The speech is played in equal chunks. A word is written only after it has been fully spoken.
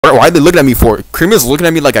Why are they looking at me for? Creamer's looking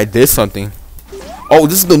at me like I did something. Oh,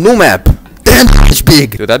 this is the new map. Damn, it's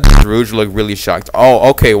big. Dude, that Rouge looked really shocked. Oh,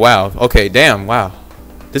 okay, wow. Okay, damn, wow.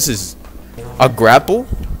 This is a grapple?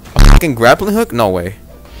 A fucking grappling hook? No way.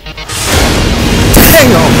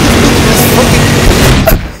 Damn!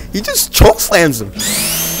 He just choke slams him.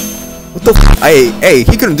 What the f? Hey,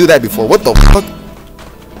 he couldn't do that before. What the fuck?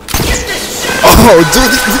 Oh, dude,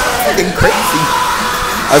 this is fucking crazy.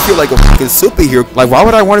 I feel like a fucking superhero. Like, why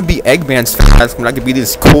would I want to be Eggman's fast when I could be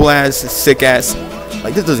this cool ass, sick ass?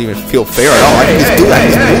 Like, this doesn't even feel fair at all. I can just do that.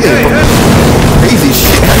 Crazy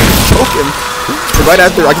shit. I can just choke him. And right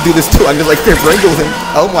after, I can do this too. I can just like wrangle him.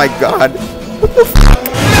 Oh my god. What the fuck?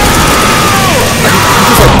 I can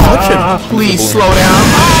just like punch him. Please slow down.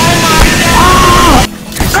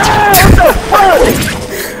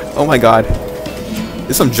 Oh my god.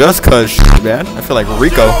 It's some just cuz shit, man. I feel like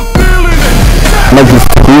Rico. Make this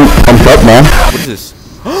thumbs up, man. What is this?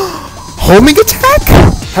 Homing attack?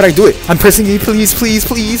 How'd I do it? I'm pressing E, please, please,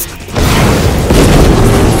 please.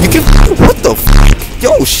 You can. What the fuck?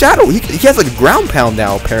 Yo, Shadow. He has like a ground pound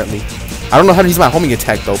now, apparently. I don't know how to use my homing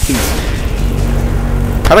attack though. Please.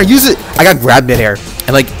 How do I use it? I got grab midair,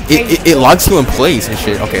 and like it locks you in place and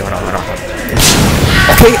shit. Okay, hold on.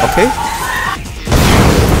 Okay.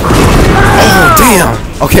 Oh damn.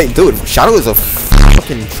 Okay, dude. Shadow is a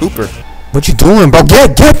fucking trooper. What you doing, bro?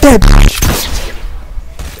 Get that bitch.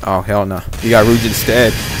 Oh, hell no. You got Rouge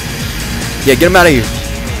instead. Yeah, get him out of here.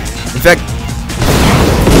 In fact,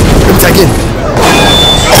 attack in.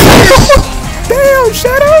 Damn,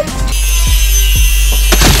 Shadow.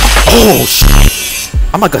 Oh, shit.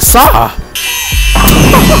 I'm like a saw.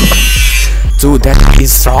 Dude, that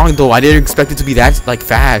is strong, though. I didn't expect it to be that, like,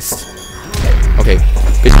 fast. Okay.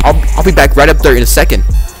 I'll be back right up there in a second.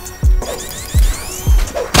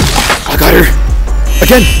 I got her.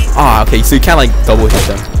 Again. Ah, okay. So you can't, like, double hit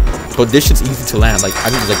them. But this shit's easy to land. Like, I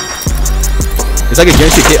think it's like a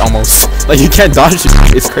guaranteed hit almost. Like, you can't dodge it.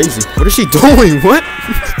 It's crazy. What is she doing? What?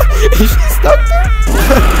 Is she stuck there?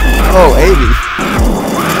 Oh, Amy.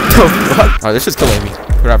 The fuck? Oh, this is killing me.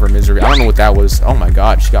 Put out her misery. I don't know what that was. Oh my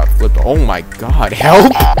god, she got flipped. Oh my god,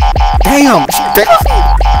 help! Damn, she crazy.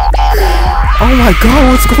 Oh my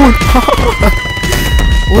god, what's going on?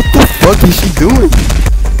 What the fuck is she doing?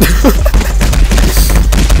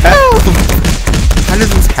 Help! How does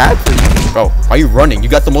this happen? Bro, why are you running? You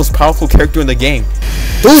got the most powerful character in the game.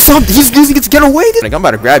 Do something! He's using it to get away! Like, I'm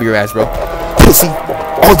about to grab your ass, bro. Pussy!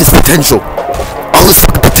 All this potential! All this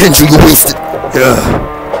fucking potential you wasted! Ugh.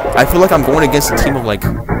 I feel like I'm going against a team of like...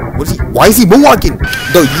 What is he? Why is he moonwalking?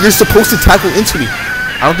 No, you're supposed to tackle into me.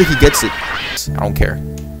 I don't think he gets it. I don't care.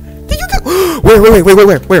 Did you get... Where?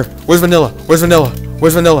 Where's Vanilla? Where's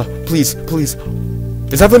Vanilla? Please.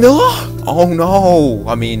 Is that Vanilla? Oh no!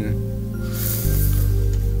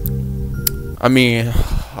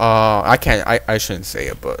 I can't. I shouldn't say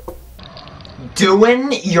it, but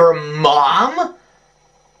Doing your mom?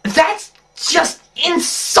 That's just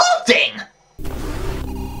insulting!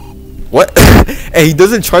 what? Hey, he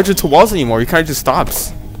doesn't charge it to walls anymore. He kind of just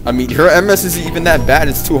stops. I mean, her MS isn't even that bad.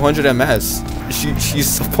 It's 200 MS. She's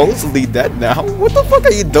supposedly dead now. What the fuck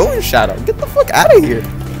are you doing, Shadow? Get the fuck out of here.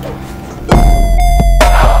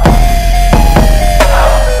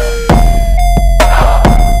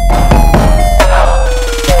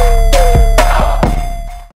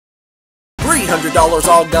 $300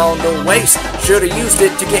 all gone to waste. Should've used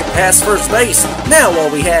it to get past first base. Now all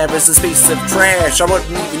we have is this piece of trash. I wouldn't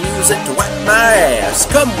even use it to wipe my ass.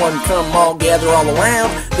 Come all gather all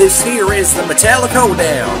around. This here is the Metallic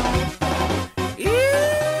Hoedown. Yeah.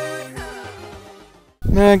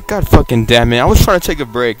 Man, god fucking damn it. I was trying to take a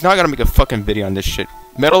break. Now I gotta make a fucking video on this shit.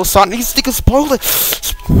 Metal Sonic, he's thinking spoil it.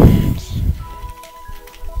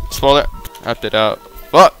 Spoil it. Wrapped it out.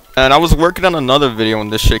 Fuck. And I was working on another video when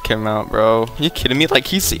this shit came out, bro. Are you kidding me? Like,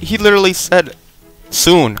 he literally said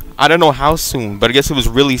soon. I don't know how soon, but I guess it was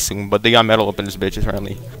really soon. But they got metal up in this bitch,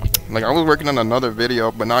 apparently. Like, I was working on another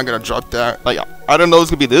video, but now I gotta drop that. Like, I don't know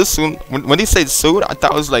it's gonna be this soon. When they said soon, I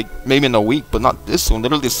thought it was like maybe in a week, but not this soon.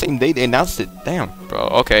 Literally the same day they announced it. Damn, bro.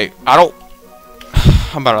 Okay, I'm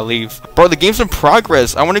about to leave. Bro, the game's in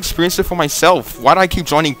progress. I want to experience it for myself. Why do I keep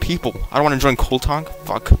joining people? I don't want to join Cold Talk.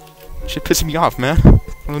 Fuck. Shit pissing me off, man.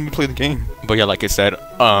 Let me play the game. But yeah, like I said,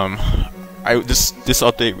 this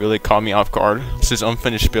update really caught me off guard. This is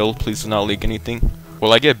unfinished build. Please do not leak anything.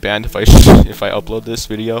 Will I get banned if I upload this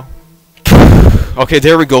video? Okay,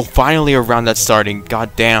 there we go. Finally around that starting.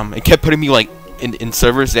 God damn. It kept putting me like in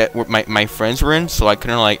servers that my friends were in, so I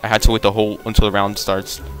couldn't like. I had to wait the whole until the round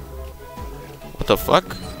starts. What the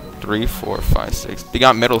fuck? 3, 4, 5, 6. They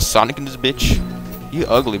got Metal Sonic in this bitch. You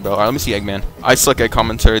ugly, bro. Alright, let me see Eggman. I suck at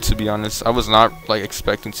commentary, to be honest. I was not like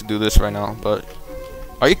expecting to do this right now, but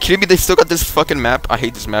are you kidding me? They still got this fucking map. I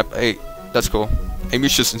hate this map. Hey, that's cool.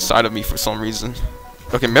 Amy's just inside of me for some reason.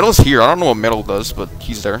 Okay, Metal's here. I don't know what Metal does, but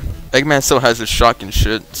he's there. Eggman still has his shock and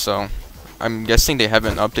shit, so I'm guessing they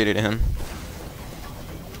haven't updated him.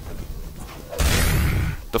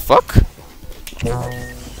 The fuck?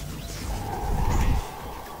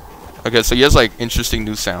 Okay, so he has like interesting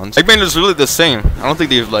new sounds. Eggman is really the same. I don't think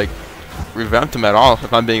they've like revamped him at all,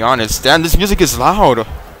 if I'm being honest. Damn, this music is loud.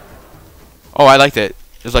 Oh, I like that.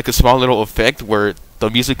 There's like a small little effect where the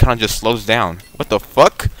music kind of just slows down. What the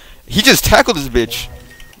fuck? He just tackled this bitch.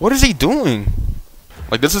 What is he doing?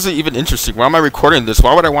 Like, this isn't even interesting. Why am I recording this?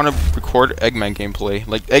 Why would I want to record Eggman gameplay?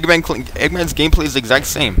 Like, Eggman's gameplay is the exact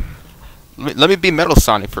same. Let me be Metal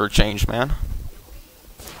Sonic for a change, man.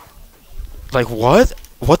 Like, what?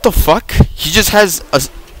 What the fuck? He just has a...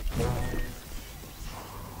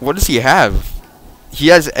 What does he have? He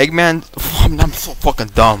has Eggman... I'm so fucking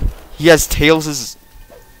dumb. He has Tails'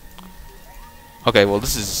 Okay, well,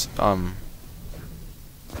 this is,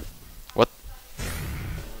 what?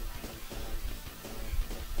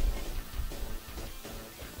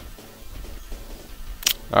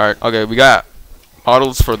 Alright, okay, we got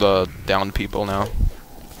models for the down people now.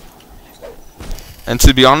 And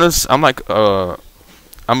to be honest, I'm like,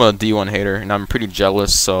 I'm a D1 hater, and I'm pretty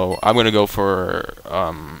jealous, so I'm gonna go for,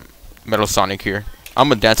 Metal Sonic here. I'm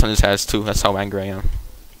gonna dance on his ass, too. That's how angry I am.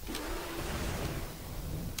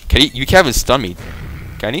 Can he? You can't even stun me,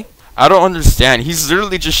 can he? I don't understand. He's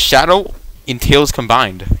literally just Shadow and Tails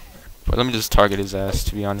combined. But let me just target his ass,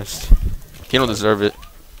 to be honest. He don't deserve it.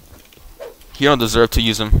 He don't deserve to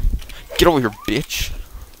use him. Get over here, bitch.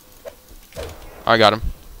 I got him.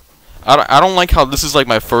 I don't like how this is like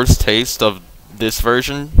my first taste of this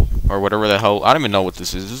version or whatever the hell. I don't even know what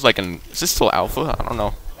this is. This is like is this still alpha? I don't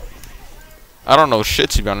know. I don't know shit,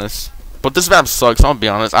 to be honest. But this map sucks. I'll be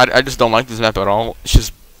honest. I just don't like this map at all. It's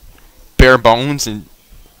just bare bones, and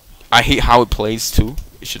I hate how it plays too.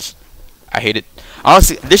 It's just, I hate it.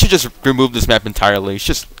 Honestly, they should just remove this map entirely. It's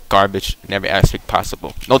just garbage in every aspect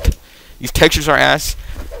possible. No, these textures are ass.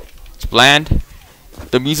 It's bland.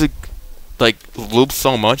 The music like loops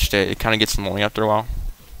so much that it kind of gets annoying after a while.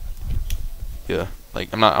 Yeah,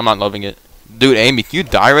 like I'm not loving it. Dude, Amy, can you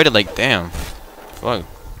die already? Like, damn. Fuck,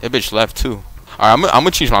 that bitch left too. Alright, I'm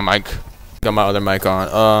gonna change my mic. Got my other mic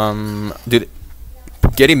on. Dude.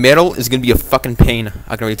 Getting Metal is gonna be a fucking pain.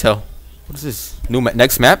 I can already tell. What is this?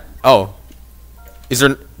 Next map? Oh,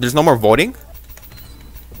 there's no more voting?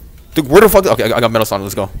 Dude, where the fuck? Okay, I got Metal Sonic.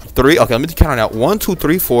 Let's go. 3. Okay, let me count it out. 1, 2,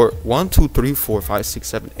 3, 4. 1, 2, 3, 4, 5, 6,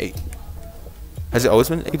 7, 8. Has it always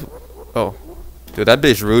been 8? Oh, dude, that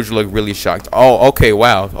bitch Rouge looked really shocked. Oh, okay,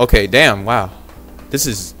 wow. Okay, damn, wow. This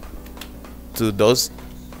is, dude, those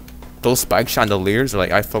spike chandeliers are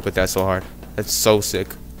like, I fuck with that so hard. That's so sick.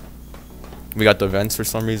 We got the vents for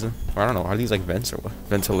some reason. Or I don't know. Are these like vents or what?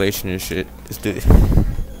 Ventilation and shit. This dude.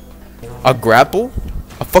 A grapple?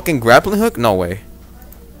 A fucking grappling hook? No way.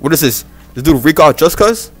 What is this? This dude recall just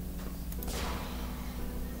cuz?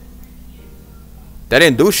 That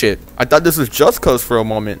didn't do shit. I thought this was just cuz for a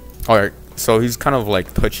moment. Alright. So he's kind of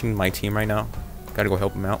like touching my team right now. Gotta go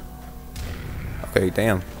help him out. Okay,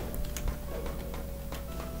 damn.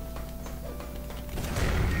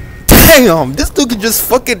 Damn! This dude can just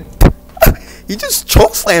fucking... He just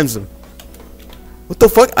choke slams him. What the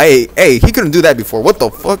fuck? Hey, he couldn't do that before. What the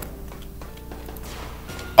fuck?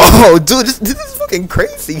 Oh, dude, this is fucking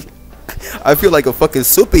crazy. I feel like a fucking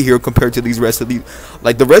superhero compared to these rest of these.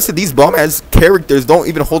 Like, the rest of these bomb-ass characters don't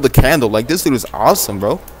even hold a candle. Like, this dude is awesome,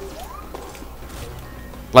 bro.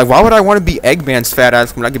 Like, why would I want to be Eggman's fat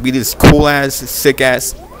ass when I could be this cool ass, sick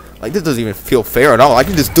ass? Like, this doesn't even feel fair at all. I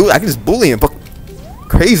can just do it. I can just bully him. But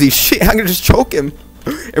crazy shit. I can just choke him.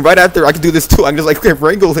 And right after, I can do this too. I can just like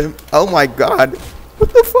wrangle him. Oh my god.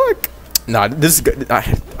 What the fuck? Nah, this is good.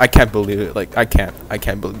 I can't believe it. Like, I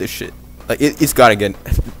can't believe this shit. Like, it's gotta get,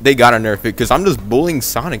 they gotta nerf it. Because I'm just bullying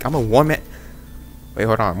Sonic. I'm a one-man. Wait,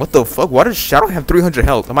 hold on. What the fuck? Why does Shadow have 300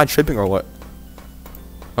 health? Am I tripping or what?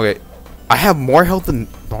 Okay. I have more health than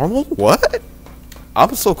normal? What?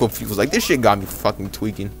 I'm so confused. Like, this shit got me fucking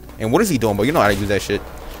tweaking. And what is he doing? But you know how to use that shit.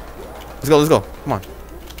 Let's go, let's go. Come on.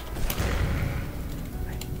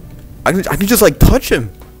 I can just like touch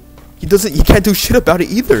him. He can't do shit about it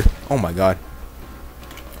either. Oh my god.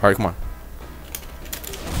 Alright, come on.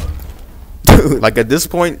 Dude, like at this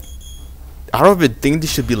point, I don't even think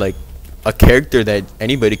this should be like a character that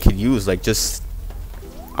anybody could use, like just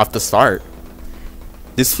off the start.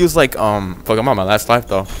 This feels like fuck, I'm on my last life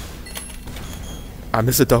though. I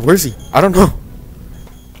miss it though. Where is he? I don't know.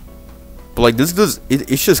 But like this does,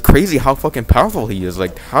 it's just crazy how fucking powerful he is.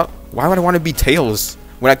 Like why would I want to be Tails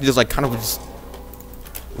when I can just like kind of just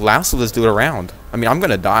lasso this dude around? I mean, I'm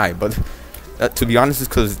gonna die, but to be honest, it's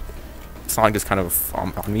because Sonic is kind of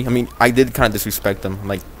on me. I mean, I did kind of disrespect him,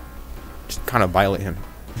 like just kind of violate him.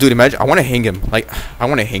 Dude, imagine, I want to hang him. Like, I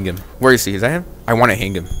want to hang him. Where is he? Is that him? I want to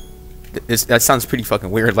hang him. That sounds pretty fucking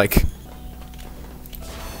weird. Like,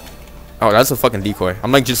 oh, that's a fucking decoy.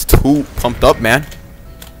 I'm like just too pumped up, man.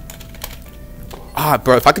 Ah,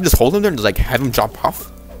 bro, if I could just hold him there and just like have him drop off.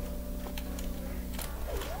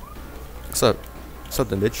 What's up? What's up,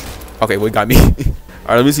 then, bitch? Okay, well, he got me.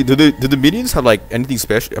 Alright, let me see. Do the minions have like anything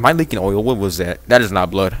special? Am I leaking oil? What was that? That is not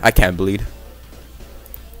blood. I can't bleed.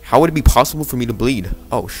 How would it be possible for me to bleed?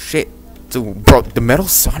 Oh shit, dude, bro, the Metal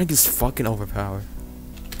Sonic is fucking overpowered.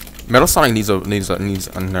 Metal Sonic needs a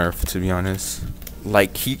nerf, to be honest.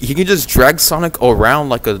 Like he can just drag Sonic around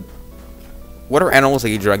like a, what are animals that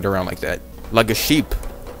get dragged around like that? Like a sheep.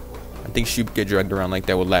 I think sheep get dragged around like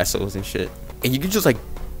that with lassos and shit. And you can just like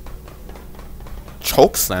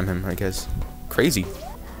choke slam him, I guess. Crazy.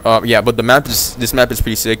 Yeah, but this map is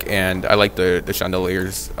pretty sick, and I like the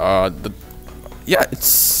chandeliers. Yeah,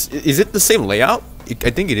 is it the same layout? I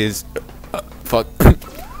think it is. Fuck.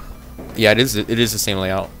 Yeah, it is the same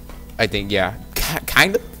layout. I think, yeah.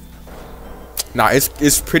 Kind of. Nah,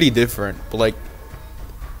 it's pretty different, but like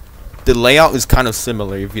the layout is kind of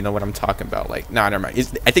similar, if you know what I'm talking about. Like, nah, never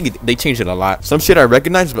mind. I think they changed it a lot. Some shit I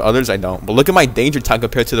recognize, but others I don't. But look at my danger time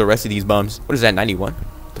compared to the rest of these bums. What is that? 91?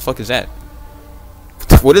 The fuck is that?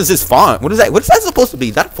 What is this font? What is that? What is that supposed to be?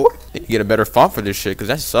 Is that for? You get a better font for this shit, because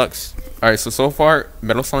that sucks. Alright, so far,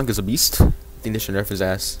 Metal Sonic is a beast. I think they should nerf his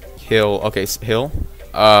ass. Hill. Okay, Hill.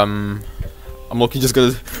 I'm looking just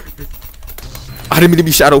gonna... I didn't mean to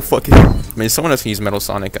be shadow fucking. I mean, someone else can use Metal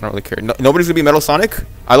Sonic. I don't really care. Nobody's gonna be Metal Sonic?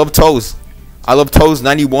 I love Toes. I love Toes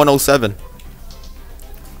 9107.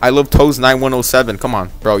 I love Toes 9107. Come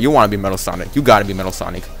on, bro. You want to be Metal Sonic. You gotta be Metal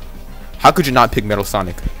Sonic. How could you not pick Metal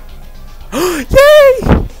Sonic?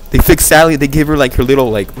 Yay! They fixed Sally. They gave her like her little,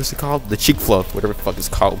 like, what's it called? The cheek fluff, whatever the fuck it's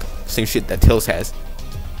called. Same shit that Tails has.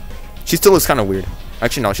 She still looks kind of weird.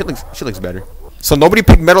 Actually, no, she looks better. So nobody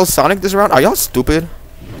picked Metal Sonic this round? Are y'all stupid?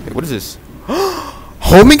 Wait, what is this?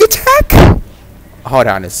 Homing attack? Hold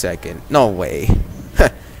on a second. No way.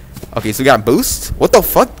 Okay, so we got boost. What the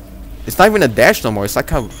fuck? It's not even a dash no more. It's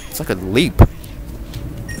like a leap.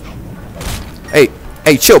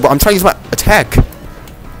 Hey, chill, bro. I'm trying to use my attack.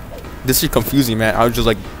 This shit confusing, man. I was just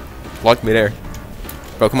like, block me there.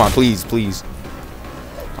 Bro, come on, please.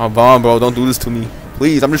 Oh, Vaughn, bro, don't do this to me.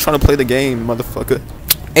 Please, I'm just trying to play the game, motherfucker.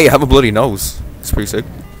 Hey, I have a bloody nose. It's pretty sick.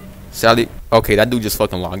 Sally. Okay, that dude just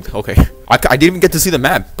fucking logged. Okay. I didn't even get to see the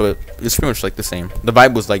map, but it's pretty much like the same. The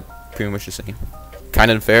vibe was like pretty much the same. Kind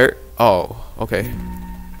of unfair. Oh, okay.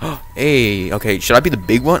 Hey, okay. Should I be the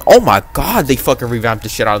big one? Oh my god, they fucking revamped the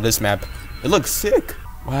shit out of this map. It looks sick.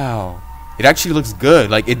 Wow. It actually looks good.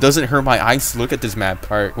 Like, it doesn't hurt my eyes to look at this map.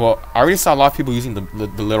 Alright, well, I already saw a lot of people using the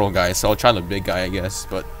little guy, so I'll try the big guy, I guess.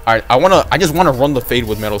 But alright, I just wanna run the fade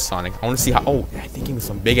with Metal Sonic. I wanna see how. Oh, I think with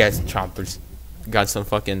some big ass choppers. Got some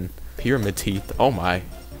fucking pyramid teeth. Oh my.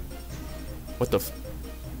 What the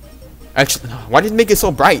actually, why did it make it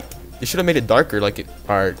so bright? They should have made it darker, like it.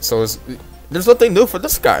 Alright, so there's nothing new for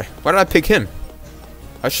this guy. Why did I pick him?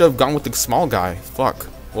 I should have gone with the small guy. Fuck.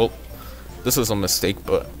 Well, this was a mistake,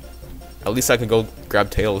 but at least I can go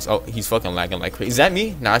grab Tails. Oh, he's fucking lagging like crazy. Is that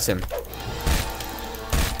me? Nah, it's him.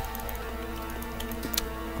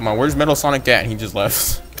 Come on, where's Metal Sonic at? He just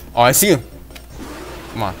left. Oh, I see him.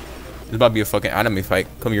 Come on. This about to be a fucking anime fight.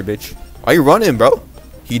 Come here, bitch. Why you running, bro?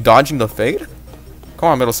 He dodging the fade? Come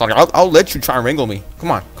on, Metal Sonic. I'll let you try and wrangle me.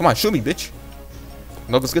 Come on, shoot me, bitch.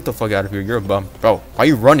 No, let's get the fuck out of here. You're a bum. Bro, why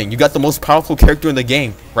you running? You got the most powerful character in the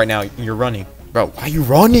game right now. You're running. Bro, why you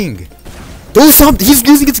running? Do something. He's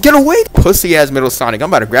using it to get away. Pussy ass Metal Sonic. I'm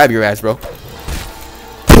about to grab your ass, bro.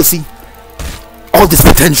 Pussy. All this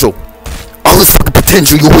potential. All this fucking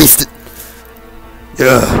potential you wasted.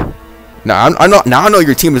 Yeah. Now I know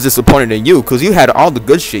your team is disappointed in you, because you had all the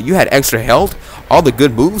good shit. You had extra health, all the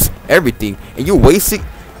good moves, everything, and you wasted.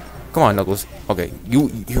 Come on, Knuckles. Okay,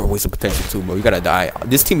 you're a waste of potential too, bro. You gotta die.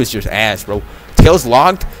 This team is just ass, bro. Tails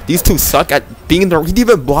logged. These two suck at being in the. He didn't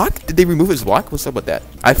even block. Did they remove his block? What's up with that?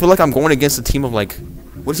 I feel like I'm going against a team of like.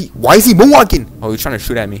 What is he? Why is he moonwalking? Oh, he's trying to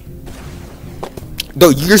shoot at me. No,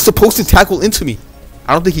 you're supposed to tackle into me.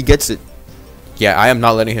 I don't think he gets it. Yeah, I am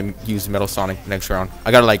not letting him use Metal Sonic next round.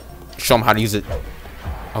 I gotta like show him how to use it.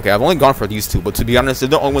 Okay, I've only gone for these two, but to be honest, they're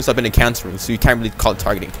the only ones I've been encountering, so you can't really call it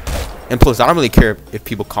targeting. And plus, I don't really care if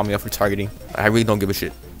people call me out for targeting. I really don't give a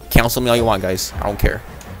shit. Cancel me all you want, guys. I don't care.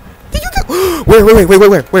 Did you get? Where?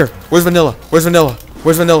 Where's Vanilla?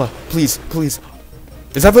 Where's Vanilla? Please.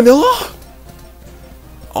 Is that Vanilla?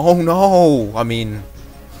 Oh no. I mean,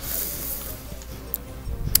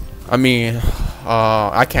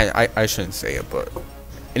 I can't. I shouldn't say it, but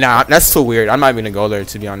nah, that's so weird. I'm not even gonna go there,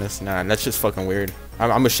 to be honest. Nah, that's just fucking weird.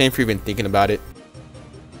 I'm ashamed for even thinking about it.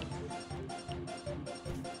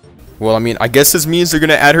 Well, I mean, I guess this means they're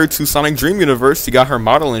gonna add her to Sonic Dream Universe. You got her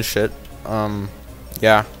model and shit.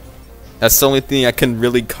 Yeah. That's the only thing I can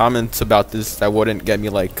really comment about this that wouldn't get me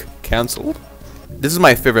like canceled. This is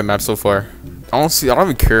my favorite map so far. Honestly, I don't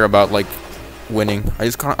even care about like winning. I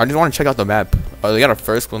just want to check out the map. They got a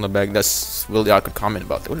first one in the bag. That's really all I could comment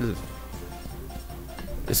about. What is this?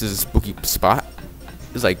 This is a spooky spot.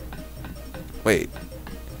 It's like, wait,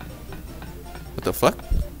 what the fuck?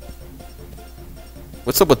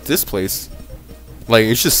 What's up with this place? Like,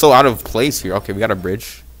 it's just so out of place here. Okay, we got a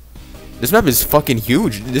bridge. This map is fucking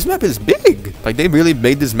huge. This map is big. Like, they really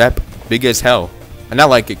made this map big as hell. And I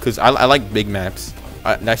like it, because I like big maps.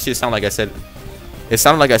 That shit sounded like I said... It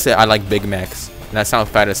sounded like I said I like Big Macs. And I sound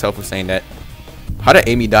fat as hell for saying that. How did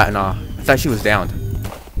Amy die? Nah, I thought she was down.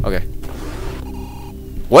 Okay.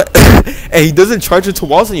 What? Hey, he doesn't charge into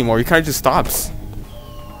walls anymore. He kind of just stops.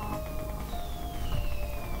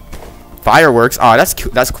 Fireworks. Oh, that's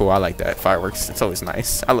cute. That's cool. I like that. Fireworks. It's always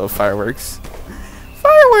nice. I love fireworks.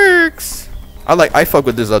 Fireworks. I fuck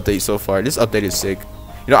with this update so far. This update is sick.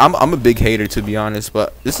 You know, I'm a big hater, to be honest,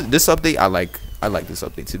 but this update I like this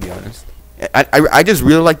update, to be honest. I just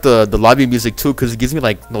really like the lobby music too, because it gives me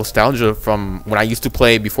like nostalgia from when I used to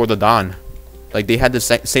play before the dawn. Like, they had the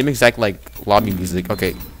same exact like lobby music.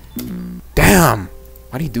 Okay. Damn.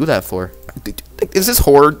 Why do you do that for? Is this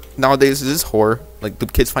horror nowadays? Is this horror? Like, the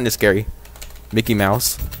kids find it scary. Mickey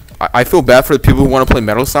Mouse. I feel bad for the people who want to play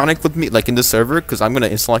Metal Sonic with me, like in the server, because I'm gonna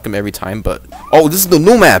insta-like them every time. But oh, this is the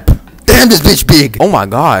new map. Damn, this bitch big. Oh my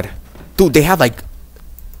god, dude, they have like,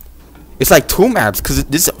 it's like 2 maps. Cause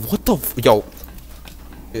this, what the yo?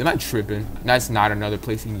 Am I tripping? That's not another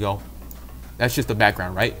place you can go. That's just the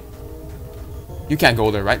background, right? You can't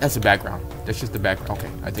go there, right? That's the background. That's just the background.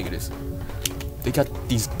 Okay, I think it is. They got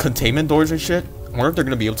these containment doors and shit. I wonder if they're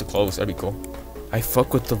gonna be able to close. That'd be cool. I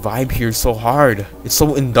fuck with the vibe here so hard. It's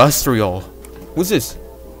so industrial. Who's this?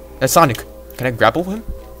 That's Sonic. Can I grapple him?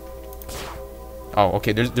 Oh,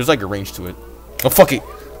 okay. There's like a range to it. Oh, fuck it.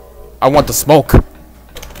 I want the smoke.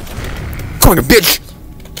 Come here, bitch.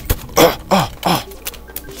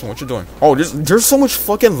 So what you doing? Oh, there's so much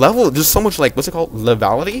fucking level. There's so much, like, what's it called?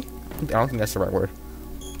 Levelity? I don't think that's the right word.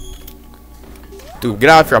 Dude, get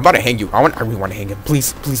out of here. I'm about to hang you. I really want to hang him.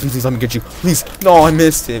 Please, let me get you. Please. No, I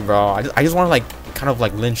missed it, bro. I just want to, like, kind of,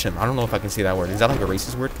 like, lynch him. I don't know if I can say that word. Is that, like, a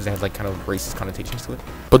racist word? Because it has, like, kind of racist connotations to it.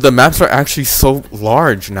 But the maps are actually so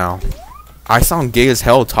large now. I sound gay as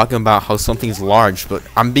hell talking about how something's large, but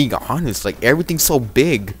I'm being honest. Like, everything's so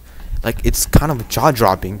big. Like, it's kind of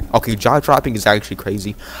jaw-dropping. Okay, jaw-dropping is actually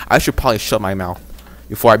crazy. I should probably shut my mouth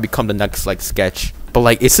before I become the next, like, sketch. But,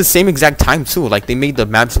 like, it's the same exact time, too. Like, they made the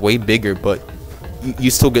maps way bigger, but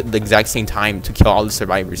you still get the exact same time to kill all the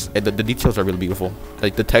survivors. And the details are really beautiful.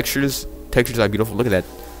 Like, the textures are beautiful. Look at that.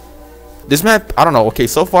 This map, I don't know. Okay,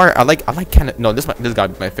 so far I like kind of, no, this gotta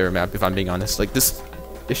be my favorite map, if I'm being honest. Like, it's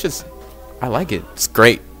just, I like it. It's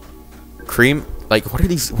great. Cream, like, what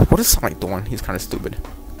is Sonic doing? He's kind of stupid.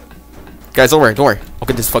 Guys, don't worry. I'll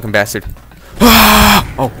get this fucking bastard.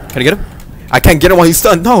 Oh, can I get him? I can't get him while he's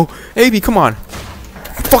stunned. No, AB, come on.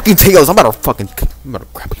 Fucking Tails, I'm about to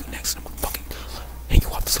grab you next. I'm gonna fucking hang you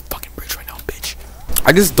off this fucking bridge right now, bitch.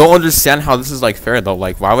 I just don't understand how this is, like, fair, though.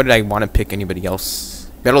 Like, why would I want to pick anybody else?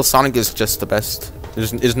 Metal Sonic is just the best.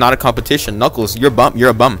 It's not a competition. Knuckles, you're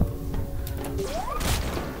a bum.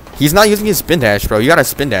 He's not using his spin dash, bro. You got a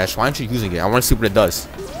spin dash. Why aren't you using it? I want to see what it does.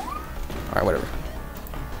 Alright, whatever.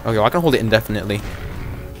 Okay, well, I can hold it indefinitely.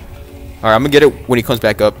 Alright, I'm gonna get it when he comes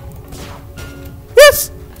back up.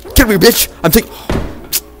 Yes! Get me, bitch! I'm taking...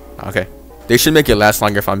 Okay. They should make it last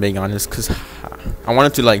longer, if I'm being honest, because I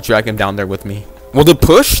wanted to, like, drag him down there with me. Well, the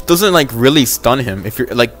push doesn't, like, really stun him. If you're,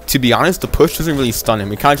 like, to be honest, the push doesn't really stun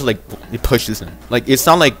him. It kind of, like, it pushes him. Like, it's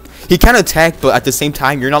not like... He can attack, but at the same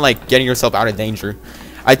time, you're not, like, getting yourself out of danger.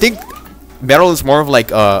 I think Metal is more of,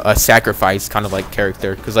 like, a sacrifice kind of, like,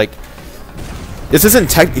 character. Because, like, this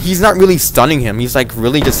isn't he's not really stunning him. He's, like,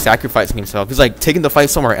 really just sacrificing himself. He's, like, taking the fight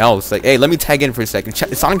somewhere else. Like, hey, let me tag in for a second.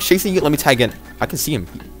 Sonic's chasing you. Let me tag in. I can see him.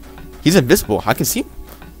 He's invisible. I can see him.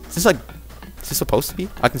 Is this supposed to be?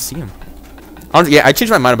 I can see him. Yeah, I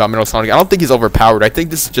changed my mind about Metal Sonic. I don't think he's overpowered. I think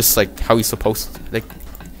this is just, like, how he's supposed to. Like,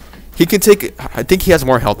 he can take it. I think he has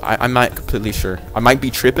more health. I'm not completely sure. I might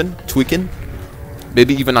be tripping, tweaking.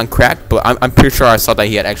 maybe even on crack, but I'm pretty sure I saw that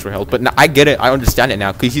he had extra health. But I get it, I understand it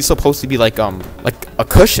now, because he's supposed to be like a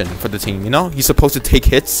cushion for the team, you know? He's supposed to take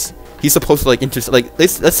hits. He's supposed to like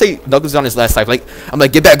let's say Knuckles is on his last life. Like I'm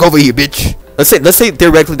like, get back over here, bitch. Let's say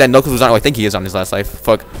theoretically that Knuckles was on. Oh, I think he is on his last life.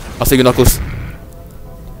 Fuck. I'll save you, Knuckles.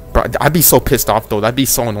 Bro, I'd be so pissed off though. That'd be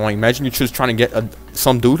so annoying. Imagine you're just trying to get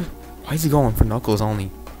some dude. Why is he going for Knuckles only?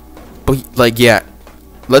 But like, yeah.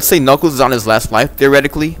 Let's say Knuckles is on his last life.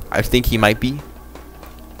 Theoretically, I think he might be.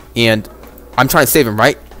 And I'm trying to save him,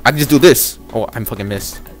 right? I can just do this. Oh, I'm fucking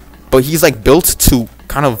missed. But he's like built to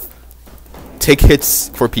kind of take hits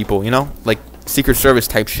for people, you know? Like Secret Service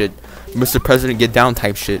type shit. Mr. President, get down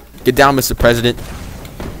type shit. Get down, Mr. President.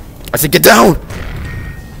 I said get down!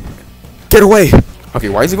 Get away! Okay,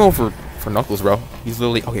 why is he going for Knuckles, bro? He's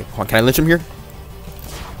literally... Okay, hold on, can I lynch him here?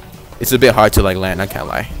 It's a bit hard to like land, I can't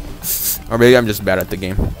lie. Or maybe I'm just bad at the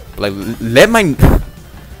game. But, like, let my...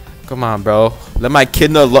 Come on, bro. Let my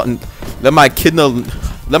kidna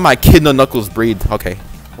Knuckles breathe. Okay.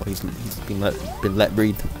 Well, he's been let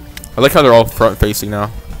breathe. I like how they're all front facing now.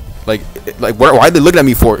 Like why are they looking at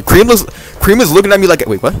me for? Cream is looking at me like,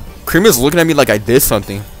 wait, what? Cream is looking at me like I did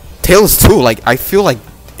something. Tails too. Like I feel like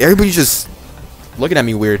everybody's just looking at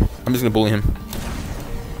me weird. I'm just gonna bully him.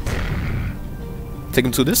 Take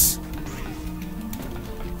him to this.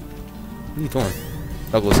 What are you doing,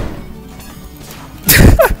 Douglas?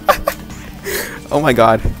 Oh my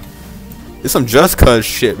god. It's some just cuz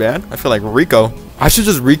shit, man. I feel like Rico. I should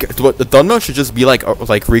just the thumbnail should just be like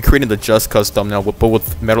recreating the Just Cause thumbnail, but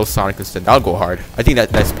with Metal Sonic instead. That'll go hard. I think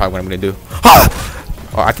that's probably what I'm gonna do.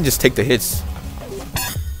 Ha! Oh, I can just take the hits.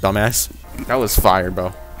 Dumbass. That was fire,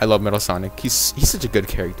 bro. I love Metal Sonic. He's such a good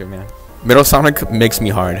character, man. Metal Sonic makes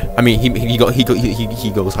me hard. I mean, he goes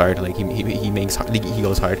hard. Like he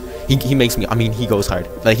goes hard. He makes me. I mean, he goes hard.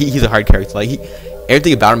 Like he's a hard character. Like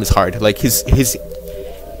everything about him is hard. Like he's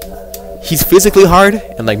physically hard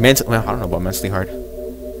and like mentally. Well, I don't know about mentally hard.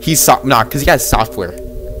 He's because he has software.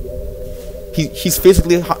 He's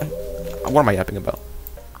physically hard. What am I yapping about?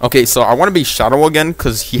 Okay, so I want to be Shadow again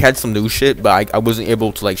because he had some new shit, but I wasn't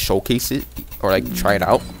able to like showcase it or like try it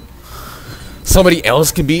out. Somebody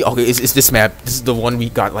else can be. Okay, it's this map. This is the one we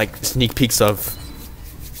got like sneak peeks of.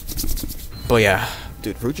 But yeah,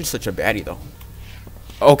 dude, Rouge is such a baddie though.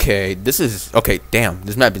 Okay, okay. Damn,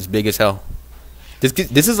 this map is big as hell.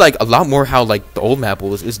 This is like a lot more how like the old map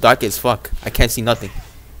was. It's dark as fuck. I can't see nothing.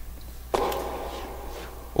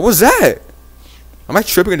 What was that? Am I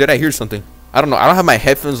tripping or did I hear something? I don't know. I don't have my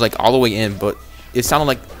headphones like all the way in, but it sounded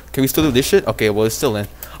like. Can we still do this shit? Okay, well it's still in.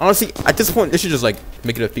 Honestly, at this point, they should just like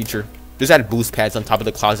make it a feature. Just add boost pads on top of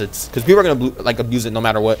the closets, because people are gonna like abuse it no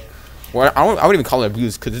matter what. Or I wouldn't even call it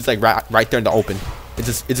abuse, because it's like right there in the open.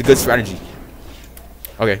 It's a good strategy.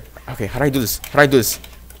 Okay. How do I do this? How do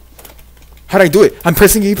I do it? I'm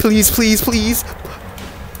pressing E, please.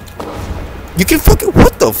 You can fucking,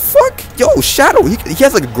 what the fuck? Yo, Shadow, he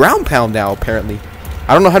has like a ground pound now, apparently.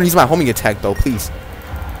 I don't know how to use my homing attack, though, please.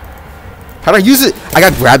 How do I use it? I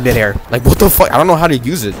got grabbed midair. Like, what the fuck? I don't know how to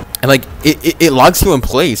use it. And like, it locks you in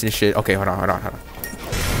place and shit. Okay, hold on.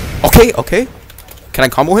 Okay. Can I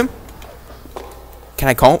combo him? Can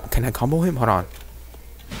I combo him? Hold on.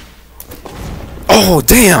 Oh,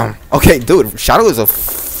 damn. Okay, dude, Shadow is a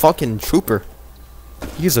fucking trooper.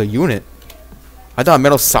 He's a unit. I thought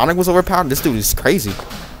Metal Sonic was overpowered. This dude is crazy.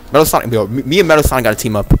 Metal Sonic, yo, me and Metal Sonic gotta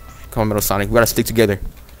team up. Come on, Metal Sonic, we gotta stick together.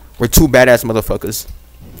 We're two badass motherfuckers.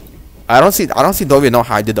 I don't even know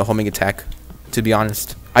how I did the homing attack, to be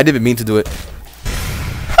honest. I didn't mean to do it.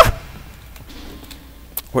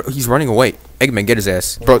 What, he's running away. Eggman, get his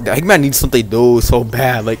ass, bro. Eggman needs something though so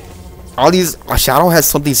bad. Like all these, Shadow has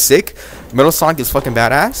something sick. Metal Sonic is fucking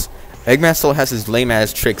badass. Eggman still has his lame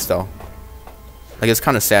ass tricks though. Like it's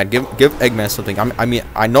kind of sad. Give Eggman something. I mean,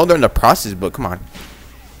 I know they're in the process, but come on.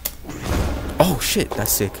 Oh shit,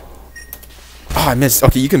 that's sick. Oh, I missed.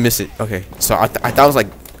 Okay, you can miss it. Okay, so I thought it was like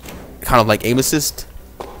kind of like aim assist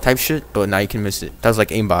type shit, but now you can miss it. That was like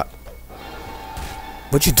aimbot.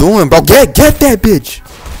 What you doing, bro? Get that bitch.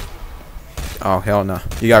 Oh hell no.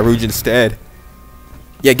 You got Rouge instead.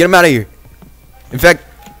 Yeah, get him out of here. In fact,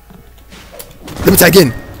 let me tag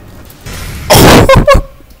in. Oh,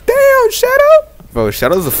 damn, Shadow. Bro,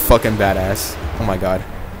 Shadow's a fucking badass. Oh my god.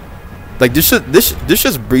 Like this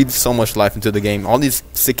just breathes so much life into the game. All these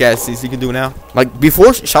sick ass things you can do now. Like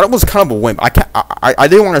before, Shadow was kind of a wimp. I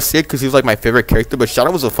didn't want to say it because he was like my favorite character, but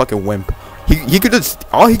Shadow was a fucking wimp. He could just,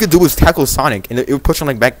 all he could do was tackle Sonic, and it would push him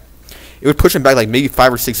like back. It would push him back like maybe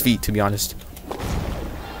 5 or 6 feet, to be honest.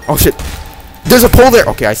 Oh shit. There's a pole there.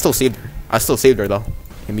 Okay, I still saved her. Though.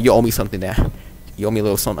 I mean, you owe me something there. You owe me a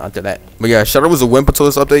little something after that. But yeah, Shadow was a wimp until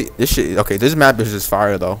this update. This shit, okay, this map is just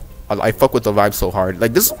fire though. I fuck with the vibe so hard.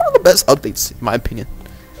 Like, this is one of the best updates, in my opinion.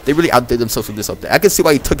 They really outdid themselves with this update. I can see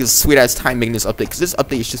why he took his sweet ass time making this update, because this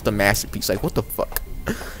update is just a masterpiece. Like, what the fuck?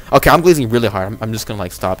 Okay, I'm glazing really hard. I'm just gonna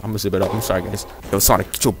like stop. I'm gonna zip it up. I'm sorry, guys. Yo,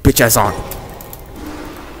 Sonic, get your bitch ass on.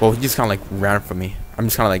 Well, he just kind of like ran from me. I'm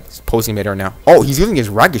just kind of like posing mid right now. Oh, he's using his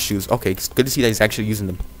ragged shoes. Okay, it's good to see that he's actually using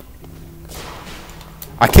them.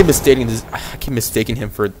 I keep mistaking this. I keep mistaking him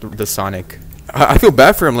for the Sonic. I feel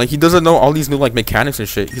bad for him. Like, he doesn't know all these new like mechanics and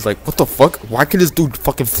shit. He's like, what the fuck? Why can this dude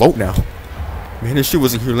fucking float now? Man, this shit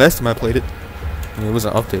wasn't here last time I played it. I mean, it was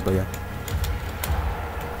an update, but yeah.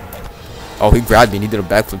 Oh, he grabbed me and he did a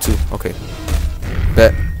backflip too. Okay.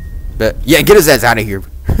 Bet. Yeah, get his ass out of here.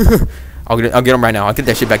 I'll get him right now. I'll get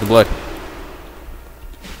that shit back in blood.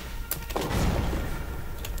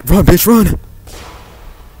 Run, bitch, run.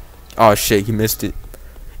 Oh shit, he missed it.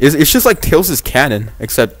 It's just like Tails' cannon,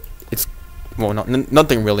 except it's, well,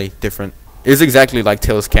 nothing really different. It's exactly like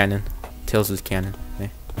Tails' cannon. Tails' cannon. Yeah.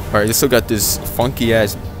 Alright, they still got this funky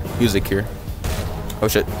ass music here. Oh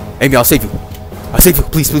shit. Amy, I'll save you. I'll save you.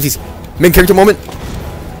 Please, please, please. Main character moment.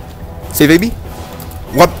 Save baby.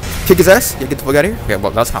 What? Kick his ass? Yeah, get the fuck out of here. Okay,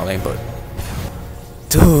 well, that's how lame, but.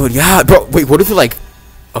 Dude, yeah, bro. Wait, what if you like.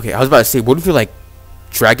 Okay, I was about to say, what if you like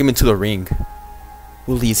drag him into the ring?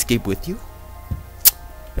 Will he escape with you?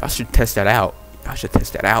 I should test that out.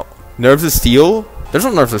 Nerves of steel? There's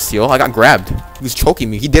no nerves of steel. I got grabbed. He was choking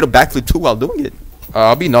me. He did a backflip too while doing it.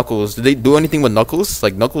 I'll be Knuckles. Did they do anything with Knuckles?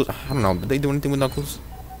 Like Knuckles? I don't know. Did they do anything with Knuckles?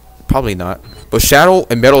 Probably not. But Shadow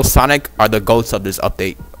and Metal Sonic are the goats of this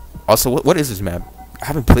update. Also, what is this map? I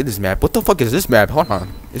haven't played this map. What the fuck is this map? Hold on.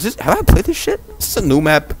 Have I played this shit? Is this a new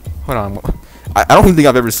map? Hold on. I don't even think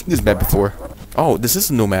I've ever seen this map before. Oh, this is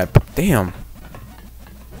a new map. Damn.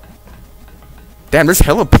 Damn, there's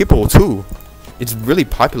hella people too. It's really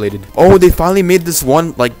populated. Oh, they finally made this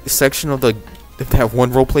one like section of the that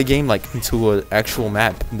one roleplay game like into an actual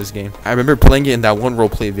map in this game. I remember playing it in that one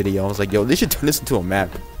roleplay video. I was like, yo, they should turn this into a map.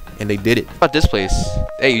 And they did it. What about this place?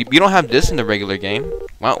 Hey, you don't have this in the regular game.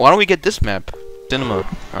 Why don't we get this map? Cinema.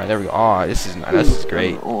 Alright, there we go. Oh, this is nice. This is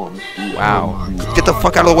great. Wow. Get the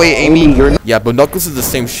fuck out of the way, Amy. Yeah, but Knuckles is the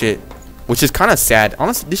same shit. Which is kind of sad.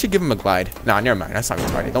 Honestly, they should give him a glide. Nah, never mind. That's not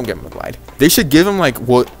retarded. Don't give him a glide. They should give him like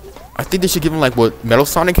what... I think they should give him like what Metal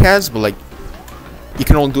Sonic has, but like... he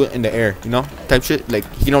can only do it in the air, you know? Type shit. Like,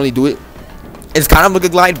 he can only do it... It's kind of like a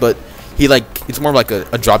glide, but... he like... it's more like a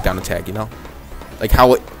drop-down attack, you know? Like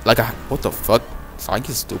how it... like a... what the fuck? Sonic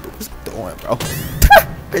is stupid. What's he doing, bro?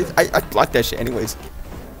 I blocked that shit anyways.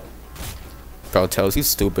 Bro, Tails, he's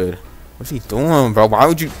stupid. What's he doing, bro? Why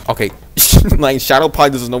would you... okay. Like, Shadow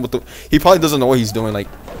probably doesn't know what the... he probably doesn't know what he's doing. Like,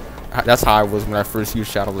 that's how I was when I first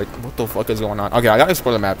used Shadow. Like, what the fuck is going on? Okay, I gotta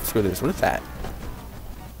explore the map. Screw this. What is that?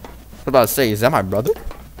 What am I about to say? Is that my brother?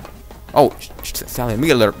 Oh, Sally, let me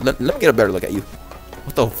get a better look at you.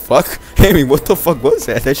 What the fuck? Amy, what the fuck was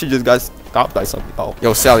that? That shit just got stopped by something. Oh,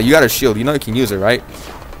 yo, Sally, you got a shield. You know you can use it, right?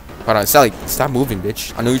 Hold on, Sally, stop moving,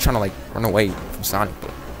 bitch. I know you're trying to, like, run away from Sonic,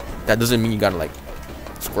 but that doesn't mean you gotta, like,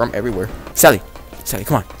 squirm everywhere. Sally,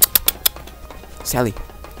 come on. Sally,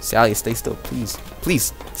 stay still, please.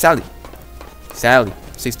 Please, Sally,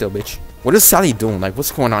 stay still, bitch. What is Sally doing? Like,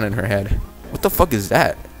 what's going on in her head? What the fuck is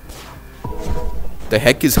that? The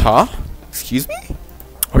heck is huh? Excuse me?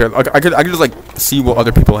 Okay, I could just like see what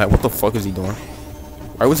other people have. What the fuck is he doing?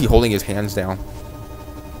 Why was he holding his hands down?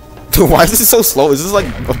 Dude, why is this so slow? Is this like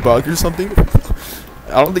a bug or something?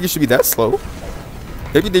 I don't think it should be that slow.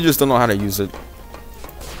 Maybe they just don't know how to use it.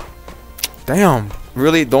 Damn.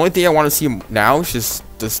 Really, the only thing I want to see now is just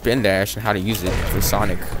the spin dash and how to use it for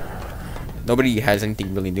Sonic. Nobody has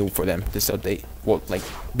anything really new for them this update. Well, like,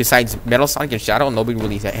 besides Metal Sonic and Shadow, nobody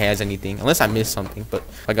really has anything. Unless I missed something. But,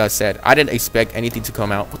 like I said, I didn't expect anything to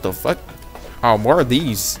come out. What the fuck? Oh, more of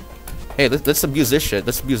these. Hey, let's abuse this shit.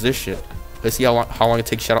 Let's see how long it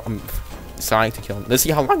takes Sonic to kill him. Let's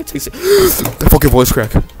see how long it takes the fucking voice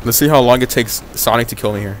crack. Let's see how long it takes Sonic to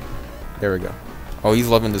kill me here. There we go. Oh, he's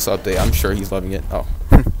loving this update. I'm sure he's loving it. Oh.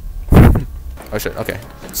 Oh shit, okay.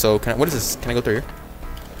 So what is this? Can I go through here?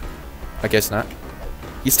 I guess not.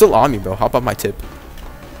 He's still on me, bro. How about my tip?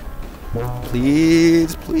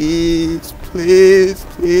 Please, please, please,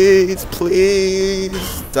 please, please,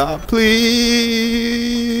 stop,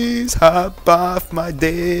 please, hop off my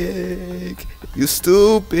dick. You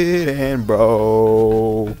stupid and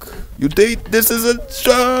broke. You think this is a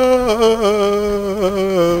joke?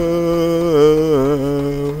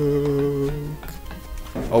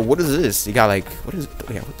 Oh, what is this? You got like, what is it?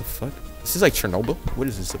 Oh, yeah, what the fuck? This is like Chernobyl? What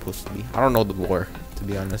is this supposed to be? I don't know the lore, to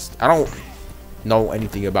be honest. I don't know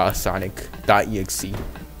anything about Sonic.exe.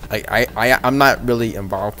 Like I'm not really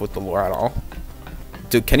involved with the lore at all.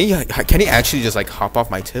 Dude, can he actually just like hop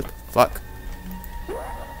off my tip? Fuck.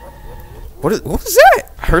 What was that?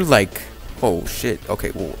 I heard like, oh shit.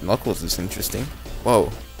 Okay, well, Knuckles is interesting.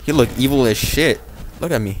 Whoa, he look evil as shit.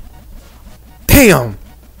 Look at me. Damn.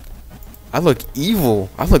 I look evil.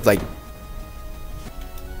 I look like.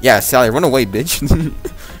 Yeah, Sally, run away, bitch.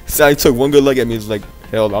 Sally took one good look at me. It's like,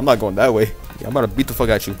 hell, I'm not going that way. Yeah, I'm about to beat the fuck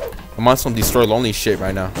at you. I'm on some Destroy Lonely shit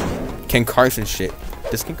right now. Ken Carson shit.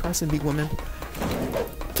 Does Ken Carson beat women?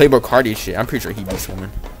 Playboy Cardi shit. I'm pretty sure he beats women.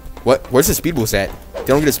 What? Where's the speed boost at? They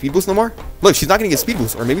don't get a speed boost no more? Look, she's not gonna get speed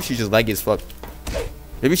boost. Or maybe she's just laggy as fuck.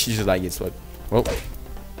 Maybe she's just laggy as fuck. Well.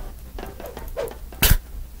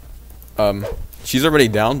 She's already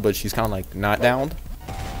down, but she's kind of like not downed.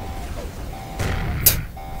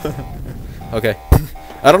 Okay.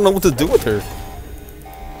 I don't know what to do with her.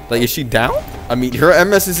 Like, is she down? I mean, her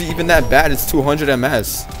MS isn't even that bad. It's 200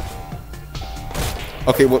 MS.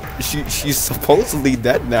 Okay, well, she's supposedly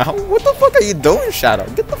dead now. What the fuck are you doing, Shadow?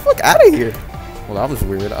 Get the fuck out of here. Well, that was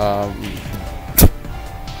weird.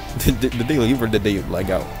 Did they leave or did they leg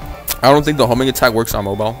out? I don't think the homing attack works on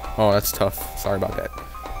mobile. Oh, that's tough. Sorry about that.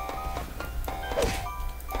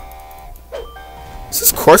 Is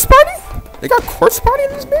this Corpse Party? They got Corpse Party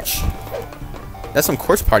in this bitch? That's some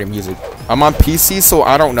Corpse Party music. I'm on PC, so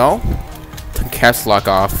I don't know. Turn caps lock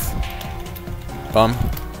off. Bum.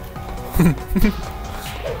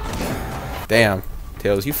 Damn.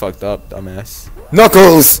 Tails, you fucked up, dumbass.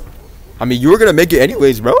 Knuckles! I mean, you were gonna make it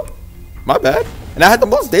anyways, bro. My bad. And I had the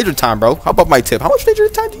most danger time, bro. How about my tip? How much danger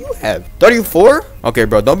time do you have? 34? Okay,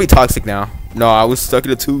 bro, don't be toxic now. No, I was stuck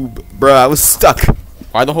in a tube. Bro, I was stuck.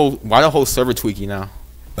 Why the whole server tweaky now?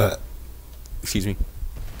 Excuse me.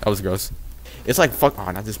 That was gross. It's like fuck.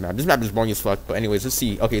 Oh, not this map. This map is boring as fuck. But anyways, let's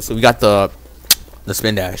see. Okay, so we got the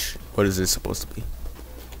spin dash. What is this supposed to be?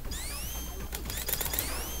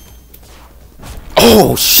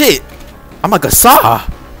 Oh shit! I'm like a saw.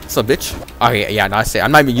 What's up, bitch? Okay, yeah. No, I say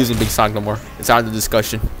I'm not even using Big Sonic no more. It's out of the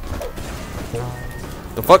discussion.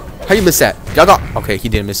 The fuck? How you miss that? Y'all got. Okay, he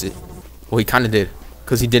didn't miss it. Well, he kind of did,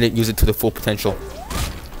 cause he didn't use it to the full potential.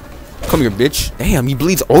 Come here, bitch. Damn, he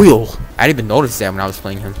bleeds oil. I didn't even notice that when I was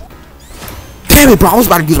playing him. Damn it, bro. I was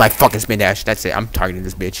about to use my fucking spin dash. That's it. I'm targeting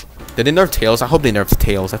this bitch. Did they nerf Tails? I hope they nerf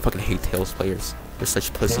Tails. I fucking hate Tails players. They're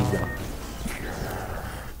such pussies, bro.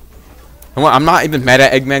 And I'm not even mad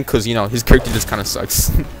at Eggman because, you know, his character just kind of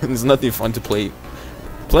sucks. There's nothing fun to play.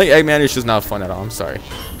 Playing Eggman is just not fun at all. I'm sorry.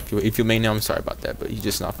 If you may know, I'm sorry about that. But he's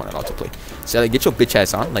just not fun at all to play. So, like, get your bitch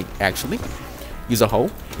ass on. Like, actually. Use a hoe.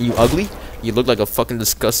 And you ugly. You look like a fucking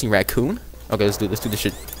disgusting raccoon. Okay, let's do this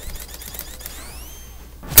shit.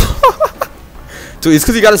 Dude, it's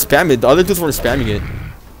because you gotta spam it. The other dudes weren't spamming it.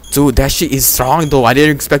 Dude, that shit is strong though. I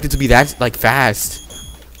didn't expect it to be that like fast.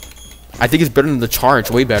 I think it's better than the charge.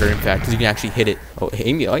 Way better, in fact, because you can actually hit it. Oh, hey,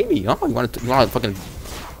 Amy. Oh, Amy. Oh, you want to fucking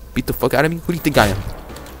beat the fuck out of me? Who do you think I am?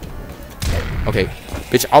 Okay,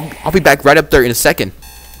 bitch. I'll be back right up there in a second.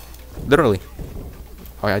 Literally.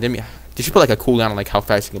 Oh yeah, I didn't. They should put like a cooldown on like how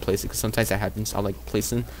fast you can place it, because sometimes that happens. I'll like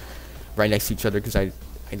place them right next to each other because I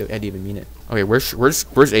didn't even mean it. Okay,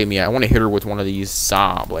 where's Amy at? I want to hit her with one of these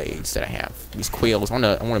saw blades that I have. These quails. I want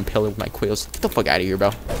to impale her with my quails. Get the fuck out of here,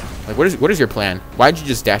 bro. Like, what is your plan? Why'd you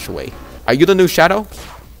just dash away? Are you the new Shadow?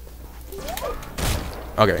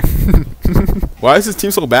 Okay. Why is this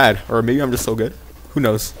team so bad? Or maybe I'm just so good. Who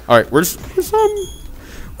knows? All right, where's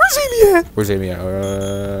Amy at? Where's Amy at?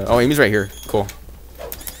 Oh, Amy's right here. Cool.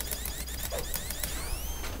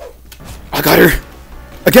 I got her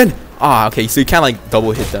again. Ah, okay. So you can't like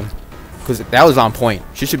double hit them, because that was on point.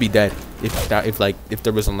 She should be dead if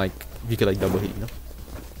there wasn't like you could like double hit, you know.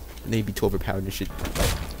 They'd be too overpowered and shit.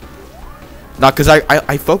 Not because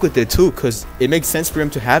I fuck with it too, because it makes sense for him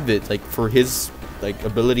to have it like for his like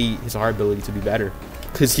ability, his R ability to be better.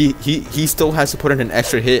 Because he still has to put in an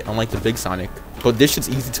extra hit unlike the big Sonic. But this shit's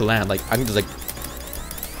easy to land. Like I can just like.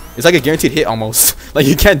 It's like a guaranteed hit almost. Like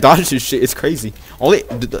you can't dodge this shit. It's crazy. Only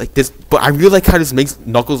like this, but I really like how this makes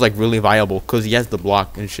Knuckles like really viable because he has the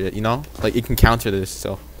block and shit. You know, like it can counter this.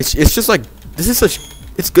 So it's just like this is such.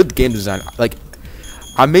 It's good game design. Like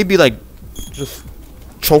I may be like just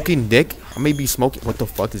choking dick. I may be smoking. What the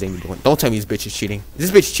fuck is Amy doing? Don't tell me this bitch is cheating.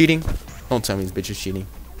 Is this bitch cheating? Don't tell me this bitch is cheating.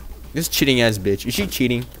 This cheating ass bitch. Is she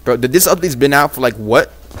cheating, bro? This update's been out for like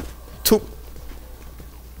what?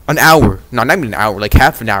 An hour. No, not even an hour. Like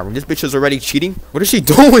half an hour. And this bitch is already cheating. What is she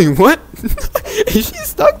doing? What? Is she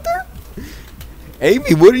stuck there?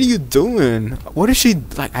 Amy, what are you doing? What is she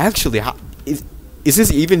like? Actually, how, is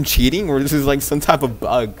this even cheating, or this is like some type of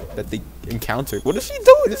bug that they encountered? What is she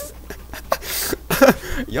doing?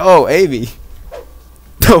 Yo, Amy.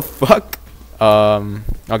 The fuck?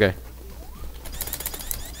 Okay. I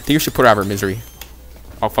think you should put her out of her misery.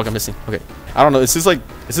 Oh fuck, I'm missing. Okay. I don't know. Is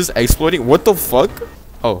this exploiting? What the fuck?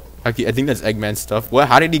 Oh, I think that's Eggman stuff. What?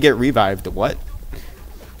 How did he get revived? What?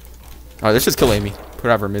 Oh, let's just kill Amy. Put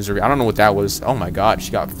her out of her misery. I don't know what that was. Oh my god,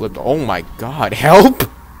 she got flipped. Oh my god, help!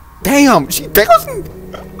 Damn, she doesn't.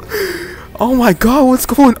 Oh my god, what's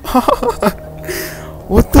going on?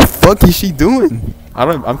 What the fuck is she doing?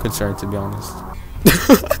 I'm concerned, to be honest.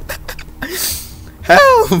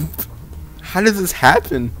 Help! How did this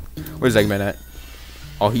happen? Where's Eggman at?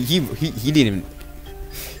 Oh, he didn't even.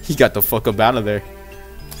 He got the fuck up out of there.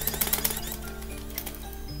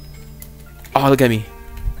 Oh, look at me.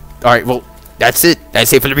 All right, well, that's it.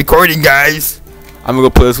 That's it for the recording, guys. I'm gonna go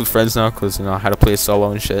play this with friends now, cause you know I had to play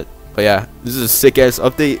solo and shit. But yeah, this is a sick ass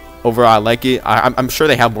update. Overall, I like it. I'm sure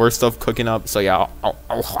they have more stuff cooking up. So yeah,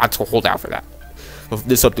 I'll have to hold out for that. But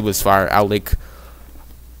this update was fire. I'll like.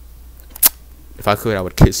 If I could, I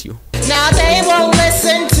would kiss you. Now they won't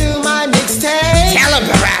listen to my mixtape. Tell them,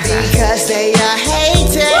 because they are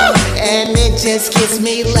hating, and it just gets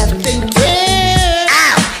me left thinking.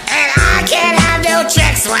 Ow, and I can't have no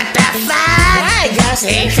tricks. What the fuck? Why, Gus?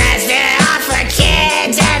 Because they're all for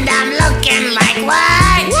kids, and I'm looking like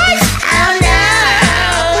what? What? Oh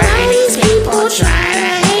no! Why these people try to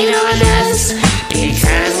hate on us?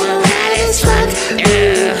 Because we're mad as fuck.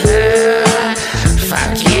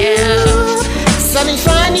 Fuck you.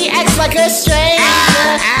 Sonic.exe like a stranger.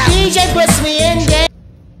 DJ puts me in danger.